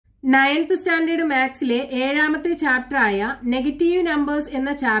9th standard മാത്സിലെ 7ാമത്തെ chapter ആയ negative numbers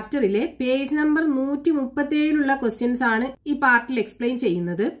എന്ന ചാപ്റ്ററിലെ page number 137 questions ആണ് ഈ പാർട്ടിൽ എക്സ്പ്ലെയിൻ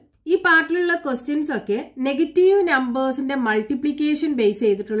ചെയ്യുന്നത്. ഈ പാർട്ടിലുള്ള ക്വസ്റ്റ്യൻസ് ഒക്കെ നെഗറ്റീവ് നമ്പേഴ്സിന്റെ മൾട്ടിപ്ലിക്കേഷൻ ബേസ്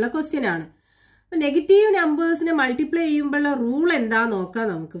ചെയ്തിട്ടുള്ള ക്വസ്റ്റ്യൻ ആണ്. നെഗറ്റീവ് നമ്പേഴ്സിനെ മൾട്ടിപ്ലൈ ചെയ്യുമ്പോഴുള്ള റൂൾ എന്താ നോക്കാം.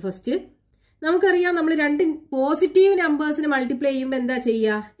 നമുക്ക് ഫസ്റ്റ് നമുക്കറിയാം, നമ്മൾ രണ്ട് പോസിറ്റീവ് നമ്പേഴ്സിനെ മൾട്ടിപ്ലൈ ചെയ്യുമ്പോൾ എന്താ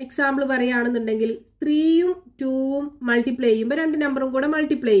ചെയ്യുക. എക്സാമ്പിൾ പറയുകയാണെന്നുണ്ടെങ്കിൽ 3ഉം 2ഉം മൾട്ടിപ്ലൈ ചെയ്യുമ്പോൾ രണ്ട് നമ്പറും കൂടെ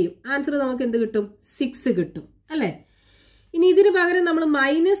മൾട്ടിപ്ലൈ ചെയ്യും. ആൻസർ നമുക്ക് എന്ത് കിട്ടും? 6 കിട്ടും അല്ലെ. ഇനി ഇതിന് പകരം നമ്മൾ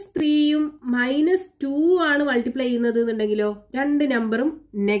 -3ഉം -2 ആണ് മൾട്ടിപ്ലൈ ചെയ്യുന്നത് എന്നുണ്ടെങ്കിലോ രണ്ട് നമ്പറും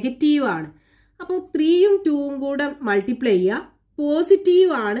നെഗറ്റീവ് ആണ്. അപ്പോൾ 3ഉം 2ഉം കൂടെ മൾട്ടിപ്ലൈ ചെയ്യുക,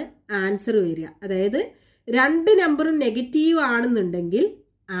 പോസിറ്റീവ് ആണ് ആൻസർ വരിക. അതായത് രണ്ട് നമ്പറും നെഗറ്റീവ് ആണെന്നുണ്ടെങ്കിൽ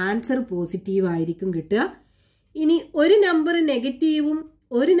ആൻസർ പോസിറ്റീവ് ആയിരിക്കും കിട്ടുക. ഇനി ഒരു നമ്പർ നെഗറ്റീവും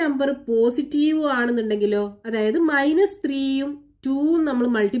ഒരു നമ്പർ പോസിറ്റീവും ആണെന്നുണ്ടെങ്കിലോ, അതായത് -3ഉം 2ഉം നമ്മൾ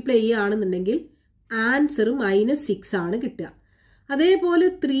മൾട്ടിപ്ലൈ ചെയ്യുകയാണെന്നുണ്ടെങ്കിൽ ആൻസർ -6 ആണ് കിട്ടുക. അതേപോലെ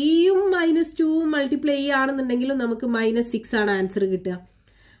 3ഉം -2ഉം മൾട്ടിപ്ലൈ ചെയ്യുകയാണെന്നുണ്ടെങ്കിലും നമുക്ക് -6 ആണ് ആൻസർ കിട്ടുക.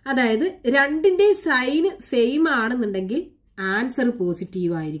 അതായത് രണ്ടിന്റെ സൈൻ സെയിം ആണെന്നുണ്ടെങ്കിൽ ആൻസർ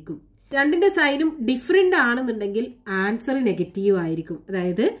പോസിറ്റീവ് ആയിരിക്കും. രണ്ടിന്റെ സൈനും ഡിഫറെന്റ് ആണെന്നുണ്ടെങ്കിൽ ആൻസർ നെഗറ്റീവ് ആയിരിക്കും.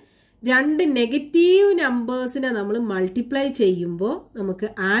 അതായത് രണ്ട് നെഗറ്റീവ് നമ്പേഴ്സിനെ നമ്മൾ മൾട്ടിപ്ലൈ ചെയ്യുമ്പോൾ നമുക്ക്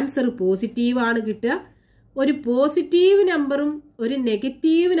ആൻസർ പോസിറ്റീവ് ആണ് കിട്ടുക. ഒരു പോസിറ്റീവ് നമ്പറും ഒരു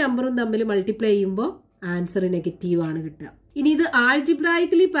നെഗറ്റീവ് നമ്പറും തമ്മിൽ മൾട്ടിപ്ലൈ ചെയ്യുമ്പോൾ ആൻസർ നെഗറ്റീവ് ആണ് കിട്ടുക. ഇനി ഇത്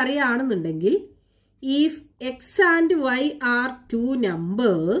ആൾജിബ്രായിക്കലി പറയുകയാണെന്നുണ്ടെങ്കിൽ if x and y are two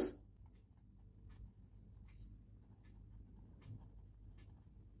numbers,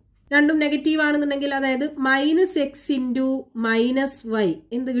 രണ്ടും നെഗറ്റീവ് ആണെന്നുണ്ടെങ്കിൽ അതായത് -x ഇൻറ്റു -y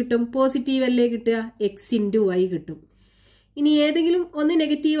എന്ത് കിട്ടും? പോസിറ്റീവ് അല്ലേ കിട്ടുക? x ഇൻറ്റു y കിട്ടും. ഇനി ഏതെങ്കിലും ഒന്ന്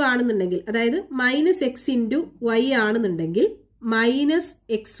നെഗറ്റീവ് ആണെന്നുണ്ടെങ്കിൽ അതായത് -x ഇൻറ്റു y ആണെന്നുണ്ടെങ്കിൽ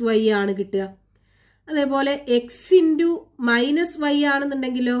 -xy ആണ് കിട്ടുക. അതേപോലെ x ഇൻറ്റു -y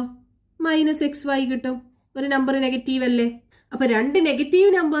ആണെന്നുണ്ടെങ്കിലോ -xy കിട്ടും. ഒരു നമ്പർ നെഗറ്റീവ് അല്ലേ. അപ്പൊ രണ്ട് നെഗറ്റീവ്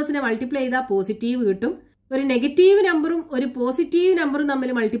നമ്പേഴ്സിനെ മൾട്ടിപ്ലൈ ചെയ്താൽ പോസിറ്റീവ് കിട്ടും. ഒരു നെഗറ്റീവ് നമ്പറും ഒരു പോസിറ്റീവ് നമ്പറും തമ്മിൽ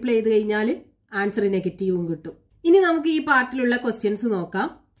മൾട്ടിപ്ലൈ ചെയ്ത് കഴിഞ്ഞാൽ ആൻസർ നെഗറ്റീവും കിട്ടും. ഇനി നമുക്ക് ഈ പാർട്ടിലുള്ള ക്വസ്റ്റ്യൻസ് നോക്കാം.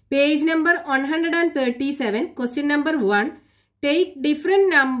 Page number 137, question number 1. Take different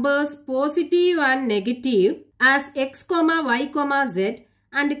numbers positive and negative as x, y, z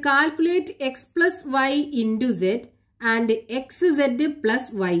and calculate x plus y into z and xz plus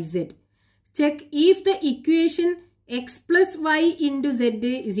yz. Check if the equation x plus y into z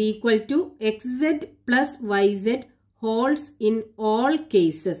is equal to xz plus yz holds in all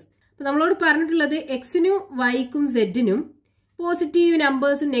cases. അപ്പോൾ നമ്മളോട് പറഞ്ഞിട്ടുള്ളത് എക്സിനും വൈക്കും സെഡിനും positive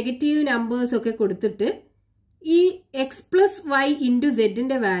നമ്പേഴ്സും negative നമ്പേഴ്സും ഒക്കെ കൊടുത്തിട്ട് ഈ X plus Y into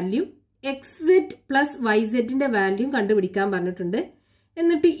സെഡിന്റെ value xz plus yzന്റെ value കണ്ടുപിടിക്കാൻ പറഞ്ഞിട്ടുണ്ട്.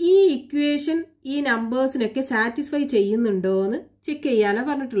 എന്നിട്ട് ഈ ഇക്വേഷൻ ഈ നമ്പേഴ്സിനൊക്കെ സാറ്റിസ്ഫൈ ചെയ്യുന്നുണ്ടോ എന്ന് ചെക്ക് ചെയ്യാനാണ്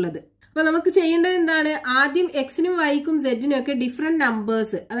പറഞ്ഞിട്ടുള്ളത്. അപ്പൊ നമുക്ക് ചെയ്യേണ്ടത് എന്താണ്? ആദ്യം എക്സിനും വൈക്കും സെഡിനും ഒക്കെ ഡിഫറെന്റ്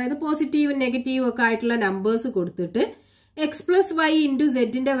നമ്പേഴ്സ്, അതായത് പോസിറ്റീവും നെഗറ്റീവും ഒക്കെ ആയിട്ടുള്ള നമ്പേഴ്സ് കൊടുത്തിട്ട് X plus Y into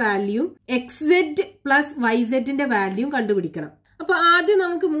സെഡിന്റെ value xz plus yzന്റെ value കണ്ടുപിടിക്കണം. അപ്പൊ ആദ്യം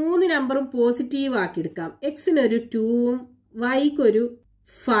നമുക്ക് 3 നമ്പറും പോസിറ്റീവ് ആക്കി എടുക്കാം. എക്സിനൊരു 2ഉം വൈക്കൊരു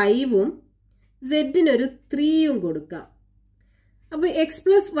 5ഉം സെഡിനൊരു 3ഉം കൊടുക്കാം. അപ്പൊ X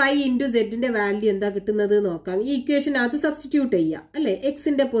plus Y into സെഡിന്റെ value എന്താ കിട്ടുന്നത് നോക്കാം. ഈ ഇക്വേഷനകത്ത് സബ്സ്റ്റിറ്റ്യൂട്ട് ചെയ്യാം അല്ലെ.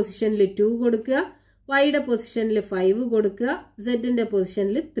 എക്സിന്റെ പൊസിഷനിൽ 2 കൊടുക്കുക, വൈയുടെ പൊസിഷനിൽ 5 കൊടുക്കുക, സെഡിന്റെ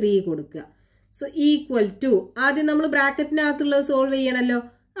പൊസിഷനിൽ 3 കൊടുക്കുക. സോ ഈക്വൽ ടു ആദ്യം നമ്മൾ ബ്രാക്കറ്റിനകത്തുള്ളത് സോൾവ് ചെയ്യണമല്ലോ.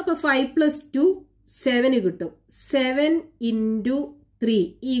 അപ്പൊ 5 + 2 7 കിട്ടും. 7 ഇൻറ്റു 3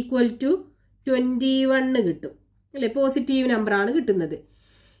 ഈക്വൽ ടു 21 കിട്ടും അല്ലെ. പോസിറ്റീവ് നമ്പർ ആണ് കിട്ടുന്നത്.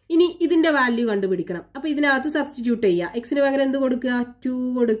 ഇനി ഇതിന്റെ വാല്യൂ കണ്ടുപിടിക്കണം. അപ്പൊ ഇതിനകത്ത് സബ്സ്റ്റിറ്റ്യൂട്ട് ചെയ്യുക. എക്സിന് പകരം എന്ത് കൊടുക്കുക? 2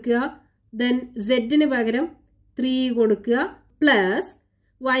 കൊടുക്കുക. ദെൻ സെഡിന് പകരം 3 കൊടുക്കുക, പ്ലസ്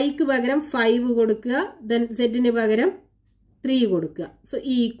വൈക്ക് പകരം 5 കൊടുക്കുക, ദെൻ സെഡിന് പകരം 3 കൊടുക്കുക. സോ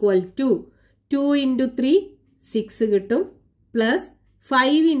ഈക്വൽ ടു 2 ഇൻറ്റു 3 6 കിട്ടും, പ്ലസ്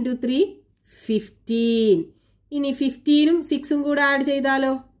 5 ഇൻറ്റു 3 15. ഇനി 15ഉം 6ഉം കൂടെ ആഡ്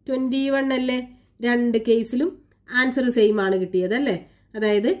ചെയ്താലോ 21 അല്ലേ. രണ്ട് കേസിലും ആൻസർ സെയിം ആണ് കിട്ടിയത് അല്ലേ.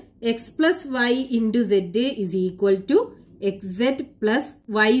 അതായത് X plus Y into Z is equal to xz plus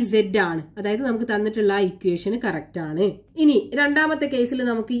yz ആണ്. അതായത് നമുക്ക് തന്നിട്ടുള്ള ആ ഇക്വേഷൻ കറക്റ്റ് ആണ്. ഇനി രണ്ടാമത്തെ കേസിൽ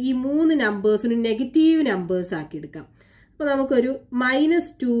നമുക്ക് ഈ 3 നമ്പേഴ്സിനും നെഗറ്റീവ് നമ്പേഴ്സ് ആക്കി എടുക്കാം. അപ്പൊ നമുക്കൊരു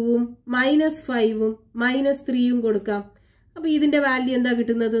 -2ഉം -5ഉം -3ഉം കൊടുക്കാം. അപ്പൊ ഇതിന്റെ വാല്യൂ എന്താ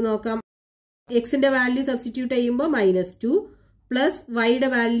കിട്ടുന്നത് നോക്കാം. എക്സിന്റെ വാല്യൂ സബ്സ്റ്റിറ്റ്യൂട്ട് ചെയ്യുമ്പോൾ -2 പ്ലസ്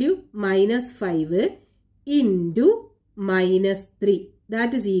വൈയുടെ value -5 into -3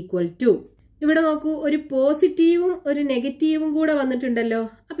 that is equal to ഇവിടെ നോക്കൂ, ഒരു പോസിറ്റീവും ഒരു നെഗറ്റീവും കൂടെ വന്നിട്ടുണ്ടല്ലോ.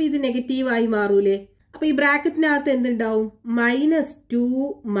 അപ്പൊ ഇത് നെഗറ്റീവായി മാറൂലേ? അപ്പൊ ഈ ബ്രാക്കറ്റിനകത്ത് എന്തുണ്ടാവും? -2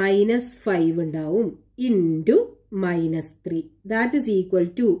 -5 ഉണ്ടാവും into -3. That is equal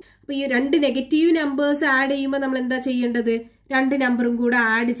to. അപ്പൊ ഈ രണ്ട് നെഗറ്റീവ് നമ്പേഴ്സ് ആഡ് ചെയ്യുമ്പോൾ നമ്മൾ എന്താ ചെയ്യേണ്ടത്? രണ്ട് നമ്പറും കൂടെ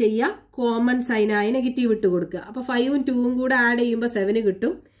ആഡ് ചെയ്യുക, കോമൺ സൈനായ നെഗറ്റീവ് ഇട്ട് കൊടുക്കുക. അപ്പൊ 5ഉം 2ഉം കൂടെ ആഡ് ചെയ്യുമ്പോൾ 7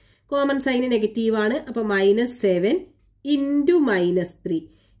 കിട്ടും. കോമൺ സൈന് നെഗറ്റീവ് ആണ്. അപ്പൊ -7 ഇൻറ്റു -3.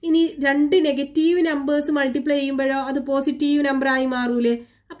 ഇനി രണ്ട് നെഗറ്റീവ് നമ്പേഴ്സ് മൾട്ടിപ്ലൈ ചെയ്യുമ്പോഴോ അത് പോസിറ്റീവ് നമ്പർ ആയി മാറൂലേ?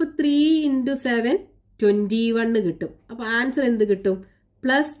 അപ്പൊ 3 × 7 21 കിട്ടും. അപ്പൊ ആൻസർ എന്ത് കിട്ടും?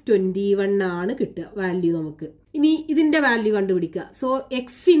 +21 ആണ് കിട്ടുക വാല്യൂ നമുക്ക്. ഇനി ഇതിന്റെ വാല്യൂ കണ്ടുപിടിക്കുക. സോ x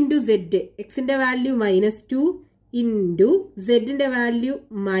 × z, എക്സിന്റെ വാല്യൂ -2 ഇൻറ്റു സെഡിന്റെ വാല്യൂ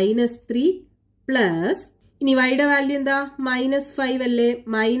 -3 പ്ലസ്, ഇനി വൈയുടെ വാല്യൂ എന്താ? -5 അല്ലേ?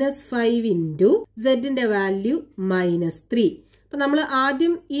 -5 ഇൻറ്റു സെഡിന്റെ വാല്യൂ -3. അപ്പൊ നമ്മൾ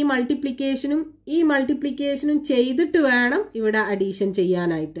ആദ്യം ഈ മൾട്ടിപ്ലിക്കേഷനും ചെയ്തിട്ട് വേണം ഇവിടെ അഡീഷൻ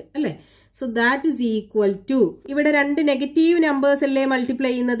ചെയ്യാനായിട്ട്, അല്ലെ? So that is equal to, ഇവിടെ രണ്ട് നെഗറ്റീവ് നമ്പേഴ്സ് അല്ലേ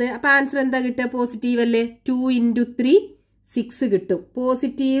മൾട്ടിപ്ലൈ ചെയ്യുന്നത്. അപ്പൊ ആൻസർ എന്താ കിട്ടുക? പോസിറ്റീവ് അല്ലേ? 2 × 3 6 കിട്ടും.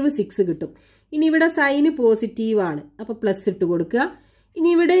 +6 കിട്ടും. ഇനി ഇവിടെ സൈന് പോസിറ്റീവ് ആണ്, അപ്പൊ പ്ലസ് ഇട്ട് കൊടുക്കുക. ഇനി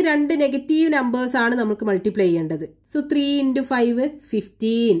ഇവിടെ രണ്ട് നെഗറ്റീവ് നമ്പേഴ്സ് ആണ് നമുക്ക് മൾട്ടിപ്ലൈ ചെയ്യേണ്ടത്. സോ 3 × 5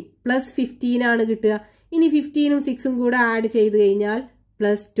 15 +15 ആണ് കിട്ടുക. ഇനി 15ഉം 6ഉം കൂടെ ആഡ് ചെയ്ത് കഴിഞ്ഞാൽ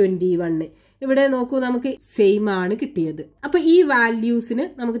 +21. ഇവിടെ നോക്കൂ, നമുക്ക് സെയിം ആണ് കിട്ടിയത്. അപ്പൊ ഈ വാല്യൂസിന്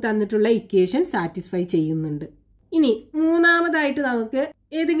നമുക്ക് തന്നിട്ടുള്ള ഇക്വേഷൻ സാറ്റിസ്ഫൈ ചെയ്യുന്നുണ്ട്. ഇനി മൂന്നാമതായിട്ട് നമുക്ക്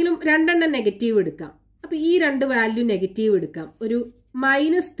ഏതെങ്കിലും രണ്ടെണ്ണം നെഗറ്റീവ് എടുക്കാം. അപ്പൊ ഈ രണ്ട് വാല്യൂ നെഗറ്റീവ് എടുക്കാം. ഒരു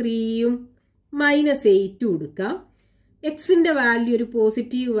 -3ഉം -8ഉം എടുക്കാം. എക്സിന്റെ വാല്യൂ ഒരു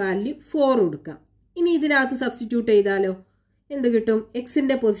പോസിറ്റീവ് വാല്യൂ 4 കൊടുക്കാം. ഇനി ഇതിനകത്ത് സബ്സ്റ്റിറ്റ്യൂട്ട് ചെയ്താലോ എന്ത് കിട്ടും?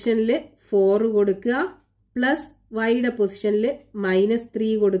 എക്സിന്റെ പൊസിഷനിൽ 4 കൊടുക്കുക പ്ലസ് വൈയുടെ പൊസിഷനിൽ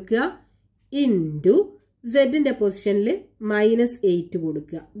 -3 കൊടുക്കുക ഇൻറ്റു സെഡിന്റെ പൊസിഷനിൽ -8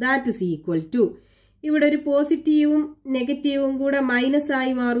 കൊടുക്കുക. ദാറ്റ് ഇസ് ഈക്വൽ ടു, ഇവിടെ ഒരു പോസിറ്റീവും നെഗറ്റീവും കൂടെ മൈനസ്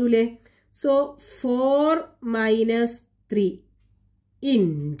ആയി മാറൂലേ? So 4 - 3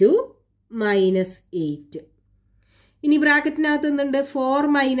 into -8. ഇനി ബ്രാക്കറ്റിനകത്ത് എന്തുണ്ട്? 4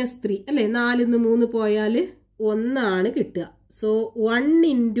 - 3 അല്ലെ? 4ന്ന് 3 പോയാൽ 1 ആണ് കിട്ടുക. സോ 1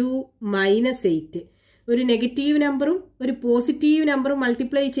 ഇൻറ്റു -8, ഒരു നെഗറ്റീവ് നമ്പറും ഒരു പോസിറ്റീവ് നമ്പറും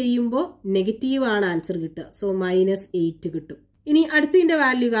മൾട്ടിപ്ലൈ ചെയ്യുമ്പോൾ നെഗറ്റീവ് ആണ് ആൻസർ കിട്ടുക. സോ -8 കിട്ടും. ഇനി അടുത്തതിന്റെ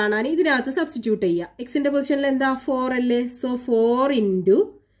വാല്യൂ കാണാൻ ഇതിനകത്ത് സബ്സ്റ്റിറ്റ്യൂട്ട് ചെയ്യുക. എക്സിന്റെ പൊസിഷനിൽ എന്താ? 4 അല്ലേ? സോ 4 ഇൻറ്റു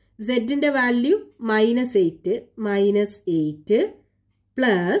സെഡിന്റെ വാല്യൂ -8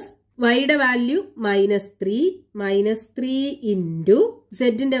 പ്ലസ് വൈയുടെ വാല്യൂ -3 ഇൻറ്റു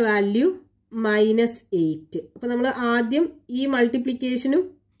സെഡിന്റെ വാല്യൂ -8. അപ്പൊ നമ്മൾ ആദ്യം ഈ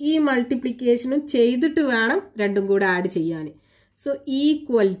മൾട്ടിപ്ലിക്കേഷനും ചെയ്തിട്ട് വേണം രണ്ടും കൂടെ ആഡ് ചെയ്യാൻ. സോ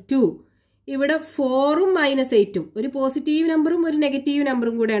ഈക്വൽ ടു, ഇവിടെ 4ഉം -8ഉം ഒരു പോസിറ്റീവ് നമ്പറും ഒരു നെഗറ്റീവ്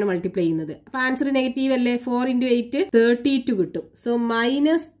നമ്പറും കൂടെയാണ് മൾട്ടിപ്ലൈ ചെയ്യുന്നത്. അപ്പൊ ആൻസർ നെഗറ്റീവ് അല്ലേ? 4 × 8 32 കിട്ടും. സോ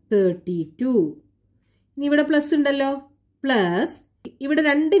 -32. ഇനി ഇവിടെ പ്ലസ് ഉണ്ടല്ലോ, പ്ലസ് ഇവിടെ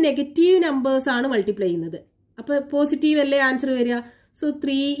രണ്ട് നെഗറ്റീവ് നമ്പേഴ്സ് ആണ് മൾട്ടിപ്ലൈ ചെയ്യുന്നത്. അപ്പൊ പോസിറ്റീവ് അല്ലേ ആൻസർ വരിക? സോ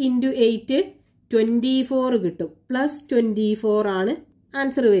 3 × 8 24 കിട്ടും. +24 ആണ്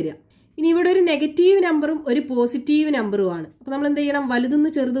ആൻസർ വരിക. ഇനി ഇവിടെ ഒരു നെഗറ്റീവ് നമ്പറും ഒരു പോസിറ്റീവ് നമ്പറും ആണ്. അപ്പൊ നമ്മൾ എന്ത് ചെയ്യണം? വലുതിന്ന്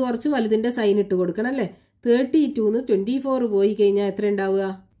ചെറുത് കുറച്ച് വലുതിന്റെ സൈൻ ഇട്ട് കൊടുക്കണം, അല്ലേ? 32ന്ന് 24 പോയി കഴിഞ്ഞാൽ എത്ര ഉണ്ടാവുക?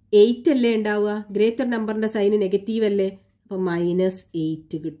 8 അല്ലേ ഉണ്ടാവുക? ഗ്രേറ്റർ നമ്പറിന്റെ സൈന് നെഗറ്റീവ് അല്ലേ? അപ്പൊ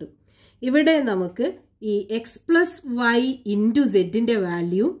 -8 കിട്ടും. ഇവിടെ നമുക്ക് ഈ x + y into സെഡിന്റെ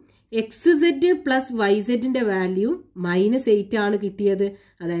value xz + yzന്റെ value -8 ആണ് കിട്ടിയത്.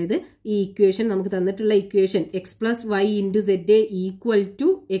 അതായത് ഈ ഇക്വേഷൻ നമുക്ക് തന്നിട്ടുള്ള equation x + y into z equal to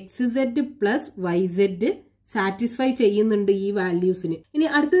xz + yz satisfy ചെയ്യുന്നുണ്ട് ഈ വാല്യൂസിന്. ഇനി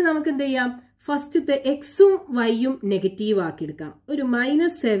അടുത്തത് നമുക്ക് എന്ത് ചെയ്യാം? ഫസ്റ്റത്തെ എക്സും വൈയും നെഗറ്റീവ് ആക്കി എടുക്കാം. ഒരു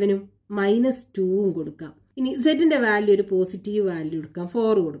 -7ഉം -2ഉം കൊടുക്കാം. ഇനി സെഡിന്റെ വാല്യൂ ഒരു പോസിറ്റീവ് വാല്യൂ എടുക്കാം,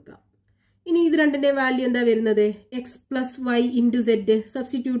 4 കൊടുക്കാം. ഇനി ഇത് രണ്ടിന്റെ വാല്യൂ എന്താ വരുന്നത്? x + y into Z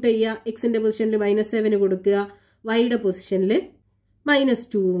substitute ചെയ്യുക. എക്സിന്റെ പൊസിഷനിൽ -7 കൊടുക്കുക, വൈയുടെ പൊസിഷനിൽ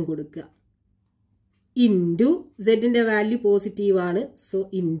 -2ഉം കൊടുക്കുക ഇൻറ്റു സെഡിന്റെ വാല്യൂ പോസിറ്റീവ് ആണ്. സോ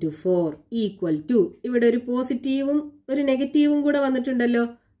ഇൻറ്റു 4 ഈക്വൽ ടു, ഇവിടെ ഒരു പോസിറ്റീവും ഒരു നെഗറ്റീവും കൂടെ വന്നിട്ടുണ്ടല്ലോ.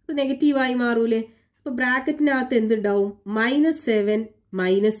 അപ്പൊ നെഗറ്റീവായി മാറൂലേ? അപ്പൊ ബ്രാക്കറ്റിനകത്ത് എന്തുണ്ടാവും? -7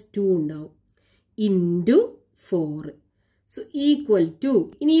 -2 ഉണ്ടാവും ഇൻറ്റു 4. സോ ഈക്വൽ ടു,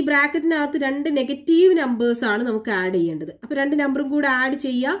 ഇനി ഈ ബ്രാക്കറ്റിനകത്ത് രണ്ട് നെഗറ്റീവ് നമ്പേഴ്സ് ആണ് നമുക്ക് ആഡ് ചെയ്യേണ്ടത്. അപ്പൊ രണ്ട് നമ്പറും കൂടെ ആഡ്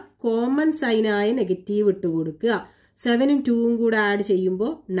ചെയ്യുക, കോമൺ സൈനായ നെഗറ്റീവ് ഇട്ട് കൊടുക്കുക. 7ഉം 2ഉം കൂടെ ആഡ്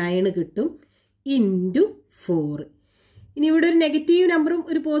ചെയ്യുമ്പോൾ 9 കിട്ടും ഇൻറ്റു 4. ഇനി ഇവിടെ ഒരു നെഗറ്റീവ് നമ്പറും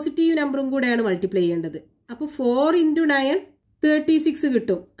ഒരു പോസിറ്റീവ് നമ്പറും കൂടെയാണ് മൾട്ടിപ്ലൈ ചെയ്യേണ്ടത്. അപ്പോൾ 4 × 9 36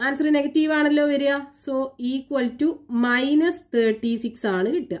 കിട്ടും. ആൻസർ നെഗറ്റീവ് ആണല്ലോ വരിക. സോ ഈക്വൽ ടു -36 ആണ്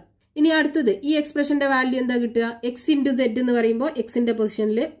കിട്ടുക. ഇനി അടുത്തത് ഈ എക്സ്പ്രഷന്റെ വാല്യൂ എന്താ കിട്ടുക? എക്സ് ഇൻറ്റു സെഡ് എന്ന് പറയുമ്പോൾ എക്സിന്റെ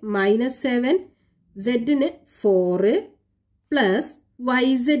പൊസിഷനിൽ -7, സെഡിന് 4 പ്ലസ്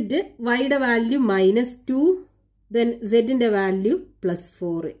YZ, വൈയുടെ value -2, then സെഡിന്റെ value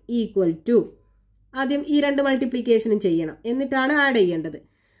 +4 equal to. ആദ്യം ഈ രണ്ട് മൾട്ടിപ്ലിക്കേഷനും ചെയ്യണം, എന്നിട്ടാണ് ആഡ് ചെയ്യേണ്ടത്.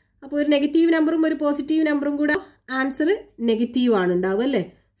 അപ്പോൾ ഒരു നെഗറ്റീവ് നമ്പറും ഒരു പോസിറ്റീവ് നമ്പറും കൂടെ ആൻസർ നെഗറ്റീവ് ആണ് ഉണ്ടാവുക അല്ലേ.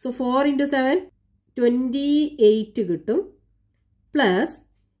 സോ 4 × 7 28 കിട്ടും. പ്ലസ്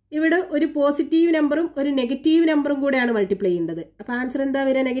ഇവിടെ ഒരു പോസിറ്റീവ് നമ്പറും ഒരു നെഗറ്റീവ് നമ്പറും കൂടെയാണ് മൾട്ടിപ്ലൈ ചെയ്യേണ്ടത്. അപ്പൊ ആൻസർ എന്താ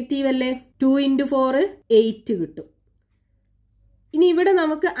വരിക? നെഗറ്റീവ് അല്ലേ. 2 × 4 8 കിട്ടും. ഇനി ഇവിടെ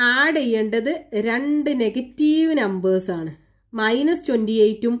നമുക്ക് ആഡ് ചെയ്യേണ്ടത് രണ്ട് നെഗറ്റീവ് നമ്പേഴ്സ് ആണ്,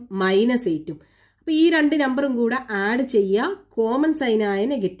 -28ഉം -8ഉം. അപ്പൊ ഈ രണ്ട് നമ്പറും കൂടെ ആഡ് ചെയ്യുക, കോമൺ സൈൻ ആയ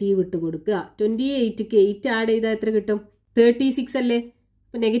നെഗറ്റീവ് ഇട്ട് കൊടുക്കുക. 28ക്ക് 8 ആഡ് ചെയ്താൽ എത്ര കിട്ടും? 36 അല്ലേ.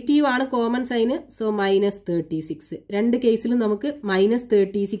 അപ്പൊ നെഗറ്റീവ് ആണ് കോമൺ സൈന്, സോ -36. രണ്ട് കേസിലും നമുക്ക്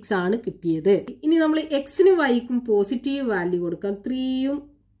 -36 ആണ് കിട്ടിയത്. ഇനി നമ്മൾ എക്സിനും വൈക്കും പോസിറ്റീവ് വാല്യൂ കൊടുക്കാം, 3ഉം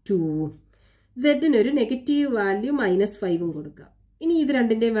 2ഉം. സെഡിന് ഒരു നെഗറ്റീവ് വാല്യൂ -5ഉം കൊടുക്കാം. ഇനി ഇത്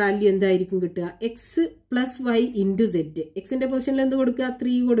രണ്ടിന്റെ വാല്യൂ എന്തായിരിക്കും കിട്ടുക? X plus Y into Z. എക്സിന്റെ പൊസിഷനിൽ എന്ത് കൊടുക്കുക?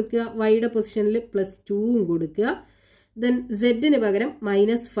 3 കൊടുക്കുക. വൈയുടെ പൊസിഷനിൽ +2ഉം കൊടുക്കുക. ദെൻ സെഡിന് പകരം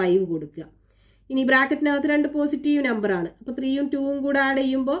 -5 കൊടുക്കുക. ഇനി ബ്രാക്കറ്റിനകത്ത് രണ്ട് പോസിറ്റീവ് നമ്പർ ആണ്, അപ്പൊ 3ഉം 2ഉം കൂടെ ആഡ്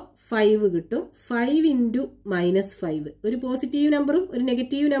ചെയ്യുമ്പോൾ 5 കിട്ടും. 5 × -5, ഒരു പോസിറ്റീവ് നമ്പറും ഒരു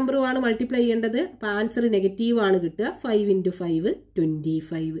നെഗറ്റീവ് നമ്പറും ആണ് മൾട്ടിപ്ലൈ ചെയ്യേണ്ടത്. അപ്പൊ ആൻസർ നെഗറ്റീവ് ആണ് കിട്ടുക. 5 × 5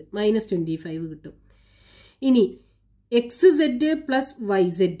 25, -25 കിട്ടും. ഇനി XZ പ്ലസ്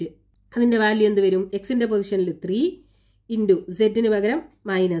YZ, അതിന്റെ വാല്യൂ എന്ത് വരും? എക്സിന്റെ പൊസിഷനിൽ 3 ഇൻറ്റു സെഡിന് പകരം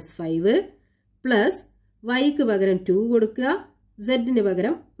 -5 പ്ലസ് വൈക്ക് പകരം 2 കൊടുക്കുക, സെഡിന്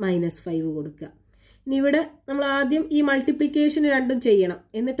പകരം -5 കൊടുക്കുക. ഇനി ഇവിടെ നമ്മൾ ആദ്യം ഈ മൾട്ടിപ്ലിക്കേഷൻ രണ്ടും ചെയ്യണം,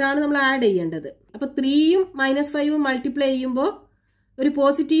 എന്നിട്ടാണ് നമ്മൾ ആഡ് ചെയ്യേണ്ടത്. അപ്പൊ 3ഉം -5ഉം മൾട്ടിപ്ലൈ ചെയ്യുമ്പോൾ ഒരു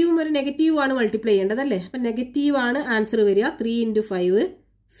പോസിറ്റീവും ഒരു നെഗറ്റീവും ആണ് മൾട്ടിപ്ലൈ ചെയ്യേണ്ടത് അല്ലേ. അപ്പൊ നെഗറ്റീവ് ആണ് ആൻസർ വരിക. 3 × 5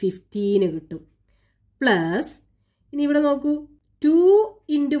 15 കിട്ടും. പ്ലസ് ഇനി ഇവിടെ നോക്കൂ, 2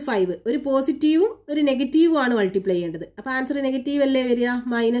 × 5, ഒരു പോസിറ്റീവും ഒരു നെഗറ്റീവും ആണ് മൾട്ടിപ്ലൈ ചെയ്യേണ്ടത്. അപ്പൊ ആൻസർ നെഗറ്റീവ് അല്ലേ വരിക.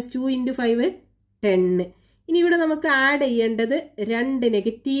 -2 × 5 10. ഇനി ഇവിടെ നമുക്ക് ആഡ് ചെയ്യേണ്ടത് രണ്ട്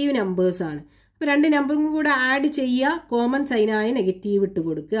നെഗറ്റീവ് നമ്പേഴ്സ് ആണ്. അപ്പൊ രണ്ട് നമ്പറും കൂടെ ആഡ് ചെയ്യുക, കോമൺ സൈനായ നെഗറ്റീവ് ഇട്ട്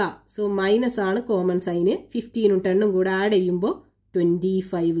കൊടുക്കുക. സോ മൈനസ് ആണ് കോമൺ സൈന്. 15ഉം 10ഉം കൂടെ ആഡ് ചെയ്യുമ്പോൾ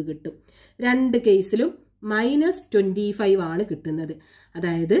 25 കിട്ടും. രണ്ട് കേസിലും -25 ആണ് കിട്ടുന്നത്.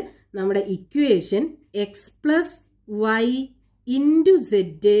 അതായത് നമ്മുടെ equation X plus Y into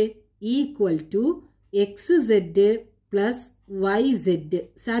Z equal to XZ plus YZ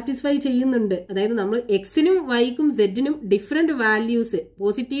satisfy ചെയ്യുന്നുണ്ട്. അതായത് നമ്മൾ എക്സിനും വൈക്കും സെഡിനും ഡിഫറെന്റ് വാല്യൂസ്,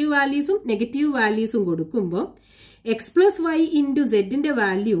 പോസിറ്റീവ് വാല്യൂസും നെഗറ്റീവ് വാല്യൂസും കൊടുക്കുമ്പോൾ X plus Y into സെഡിന്റെ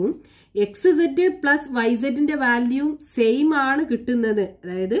വാല്യൂവും XZ plus YZന്റെ വാല്യൂവും same ആണ് കിട്ടുന്നത്.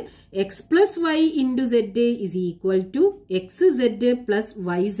 അതായത് X plus Y into Z is equal to XZ plus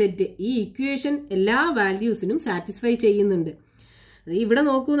YZ. ഈ equation എല്ലാ വാല്യൂസിനും satisfy ചെയ്യുന്നുണ്ട്. ഇവിടെ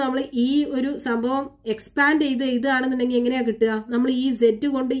നോക്കൂ, നമ്മൾ ഈ ഒരു സംഭവം എക്സ്പാൻഡ് ചെയ്ത് ഇതാണെന്നുണ്ടെങ്കിൽ എങ്ങനെയാ കിട്ടുക? നമ്മൾ ഈ സെഡ്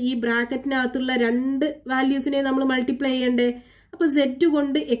കൊണ്ട് ഈ ബ്രാക്കറ്റിനകത്തുള്ള രണ്ട് വാല്യൂസിനെ നമ്മൾ മൾട്ടിപ്ലൈ ചെയ്യണ്ടേ. അപ്പൊ സെഡ്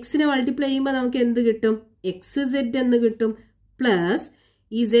കൊണ്ട് എക്സിനെ മൾട്ടിപ്ലൈ ചെയ്യുമ്പോൾ നമുക്ക് എന്ത് കിട്ടും? XZ എന്ന് കിട്ടും. പ്ലസ്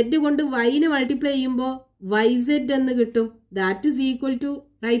ഈ സെഡ് കൊണ്ട് വൈനെ മൾട്ടിപ്ലൈ ചെയ്യുമ്പോൾ YZ എന്ന് കിട്ടും. That is equal to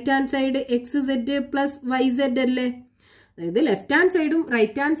right hand side XZ plus YZ അല്ലേ. അതായത് ലെഫ്റ്റ് ഹാൻഡ് സൈഡും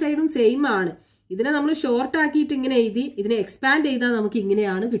റൈറ്റ് ഹാൻഡ് സൈഡും സെയിം ആണ്. ഇതിനെ നമ്മൾ ഷോർട്ട് ആക്കിയിട്ട് ഇങ്ങനെ എഴുതി ഇതിനെ എക്സ്പാൻഡ് ചെയ്താൽ നമുക്ക്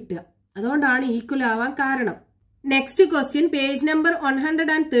ഇങ്ങനെയാണ് കിട്ടുക. അതുകൊണ്ടാണ് ഈക്വൽ ആവാൻ കാരണം. Next question, page number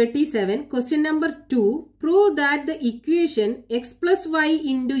 137, question number 2. Prove that the equation X plus Y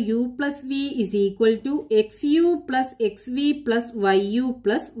into U plus V is equal to XU plus XV plus YU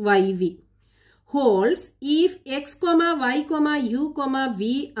plus YV holds if x, y, u,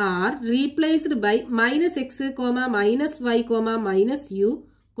 v are replaced by -x, -y, -u,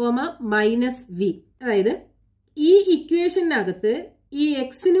 -v. അതായത് ഈ ഇക്വേഷനകത്ത് ഈ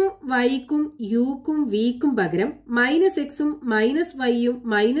എക്സിനും വൈക്കും യുക്കും വിക്കും പകരം -xും -yയും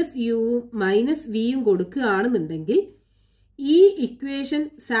 -uവും -vയും കൊടുക്കുകയാണെന്നുണ്ടെങ്കിൽ ഈ equation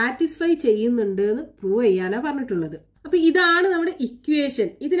satisfy ചെയ്യുന്നുണ്ട് എന്ന് prove ചെയ്യാനാ പറഞ്ഞിട്ടുള്ളത്. അപ്പൊ ഇതാണ് നമ്മുടെ ഇക്വേഷൻ.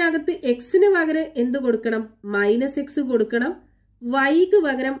 ഇതിനകത്ത് എക്സിന് പകരം എന്ത് കൊടുക്കണം? -x കൊടുക്കണം. വൈക്ക്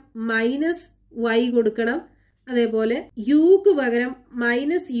പകരം -y കൊടുക്കണം. അതേപോലെ യുക്ക് പകരം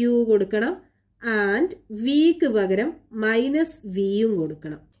 -u കൊടുക്കണം. ആൻഡ് വിക്ക് പകരം -vയും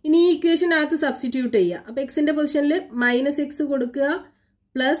കൊടുക്കണം. ഇനി ഈ ഇക്വേഷനകത്ത് സബ്സ്റ്റിറ്റ്യൂട്ട് ചെയ്യുക. അപ്പൊ എക്സിന്റെ പൊസിഷനിൽ -x കൊടുക്കുക,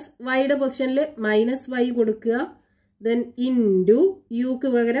 പ്ലസ് വൈയുടെ പൊസിഷനിൽ -y കൊടുക്കുക, ദെൻ ഇൻറ്റു യുക്ക്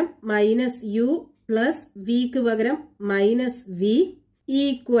പകരം -u പ്ലസ് വിക്ക് പകരം മൈനസ് വി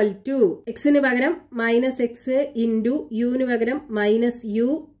ഈക്വൽ ടു എക്സിന് പകരം മൈനസ് എക്സ് ഇൻറ്റു യുവിന് പകരം മൈനസ് യു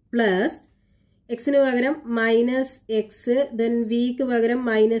പ്ലസ് എക്സിന് പകരം മൈനസ് എക്സ് ദെൻ വിക്ക് പകരം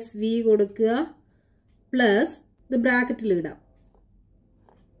മൈനസ് വി കൊടുക്കുക പ്ലസ് ഇത് ബ്രാക്കറ്റിൽ ഇടാം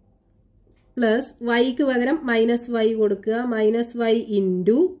പ്ലസ് വൈക്ക് പകരം മൈനസ് വൈ കൊടുക്കുക മൈനസ് വൈ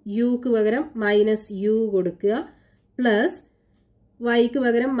ഇൻറ്റു യുക്ക് പകരം മൈനസ് യു കൊടുക്കുക പ്ലസ് വൈക്ക്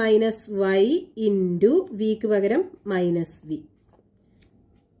പകരം മൈനസ് വൈ ഇൻറ്റു വിക്ക് പകരം മൈനസ് വി.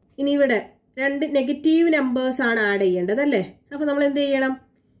 ഇനി ഇവിടെ രണ്ട് നെഗറ്റീവ് നമ്പേഴ്സ് ആണ് ആഡ് ചെയ്യേണ്ടത് അല്ലേ? അപ്പൊ നമ്മൾ എന്ത് ചെയ്യണം?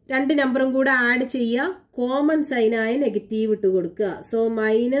 രണ്ട് നമ്പറും കൂടെ ആഡ് ചെയ്യുക, കോമൺ സൈനായ നെഗറ്റീവ് ഇട്ട് കൊടുക്കുക. So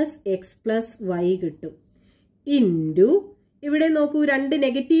minus X plus Y കിട്ടും ഇൻറ്റു ഇവിടെ നോക്കൂ രണ്ട്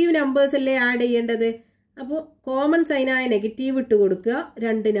നെഗറ്റീവ് നമ്പേഴ്സ് അല്ലേ ആഡ് ചെയ്യേണ്ടത്. അപ്പോൾ കോമൺ സൈനായ നെഗറ്റീവ് ഇട്ട് കൊടുക്കുക,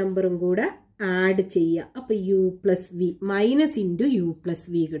 രണ്ട് നമ്പറും കൂടെ ആഡ് ചെയ്യുക. അപ്പൊ U plus V minus into U plus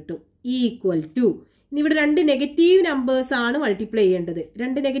V കിട്ടും ഈക്വൽ ടു. ഇനി ഇവിടെ രണ്ട് നെഗറ്റീവ് നമ്പേഴ്സ് ആണ് മൾട്ടിപ്ലൈ ചെയ്യേണ്ടത്.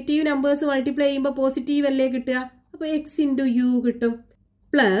 രണ്ട് നെഗറ്റീവ് നമ്പേഴ്സ് മൾട്ടിപ്ലൈ ചെയ്യുമ്പോൾ പോസിറ്റീവ് അല്ലേ കിട്ടുക? അപ്പൊ എക്സ് ഇൻറ്റു യു കിട്ടും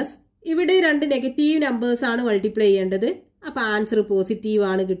പ്ലസ് ഇവിടെ രണ്ട് നെഗറ്റീവ് നമ്പേഴ്സ് ആണ് മൾട്ടിപ്ലൈ ചെയ്യേണ്ടത്. അപ്പൊ ആൻസർ പോസിറ്റീവ്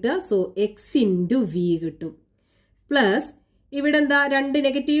ആണ് കിട്ടുക. സോ എക്സ് ഇൻറ്റു വി കിട്ടും പ്ലസ് ഇവിടെ എന്താ രണ്ട്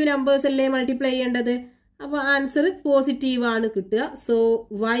നെഗറ്റീവ് നമ്പേഴ്സ് അല്ലേ മൾട്ടിപ്ലൈ ചെയ്യേണ്ടത്. അപ്പൊ ആൻസർ പോസിറ്റീവ് ആണ് കിട്ടുക. So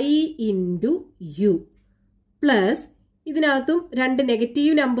Y into U plus ഇതിനകത്തും രണ്ട്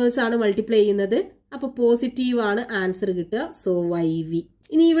നെഗറ്റീവ് നമ്പേഴ്സ് ആണ് മൾട്ടിപ്ലൈ ചെയ്യുന്നത്. അപ്പൊ പോസിറ്റീവ് ആണ് ആൻസർ കിട്ടുക. So Y V.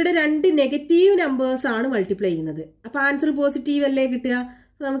 ഇനി ഇവിടെ രണ്ട് നെഗറ്റീവ് നമ്പേഴ്സ് ആണ് മൾട്ടിപ്ലൈ ചെയ്യുന്നത്. അപ്പൊ ആൻസർ പോസിറ്റീവ് അല്ലേ കിട്ടുക?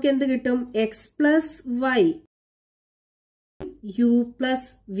 നമുക്ക് എന്ത് കിട്ടും? X plus why you plus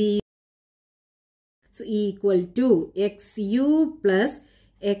V so equal to xu plus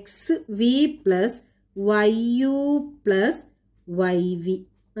xv plus yu plus yv.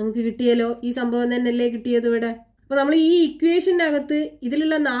 നമുക്ക് കിട്ടിയല്ലോ. ഈ സംഭവം തന്നെയല്ലേ കിട്ടിയത് ഇവിടെ. അപ്പൊ നമ്മൾ ഈ ഇക്വേഷനകത്ത്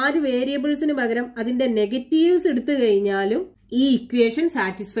ഇതിലുള്ള 4 വേരിയബിൾസിന് പകരം അതിന്റെ നെഗറ്റീവ്സ് എടുത്തു കഴിഞ്ഞാലും ഈ ഇക്വേഷൻ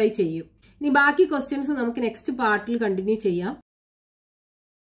സാറ്റിസ്ഫൈ ചെയ്യും. ഇനി ബാക്കി ക്വസ്റ്റ്യൻസ് നമുക്ക് നെക്സ്റ്റ് പാർട്ടിൽ കണ്ടിന്യൂ ചെയ്യാം.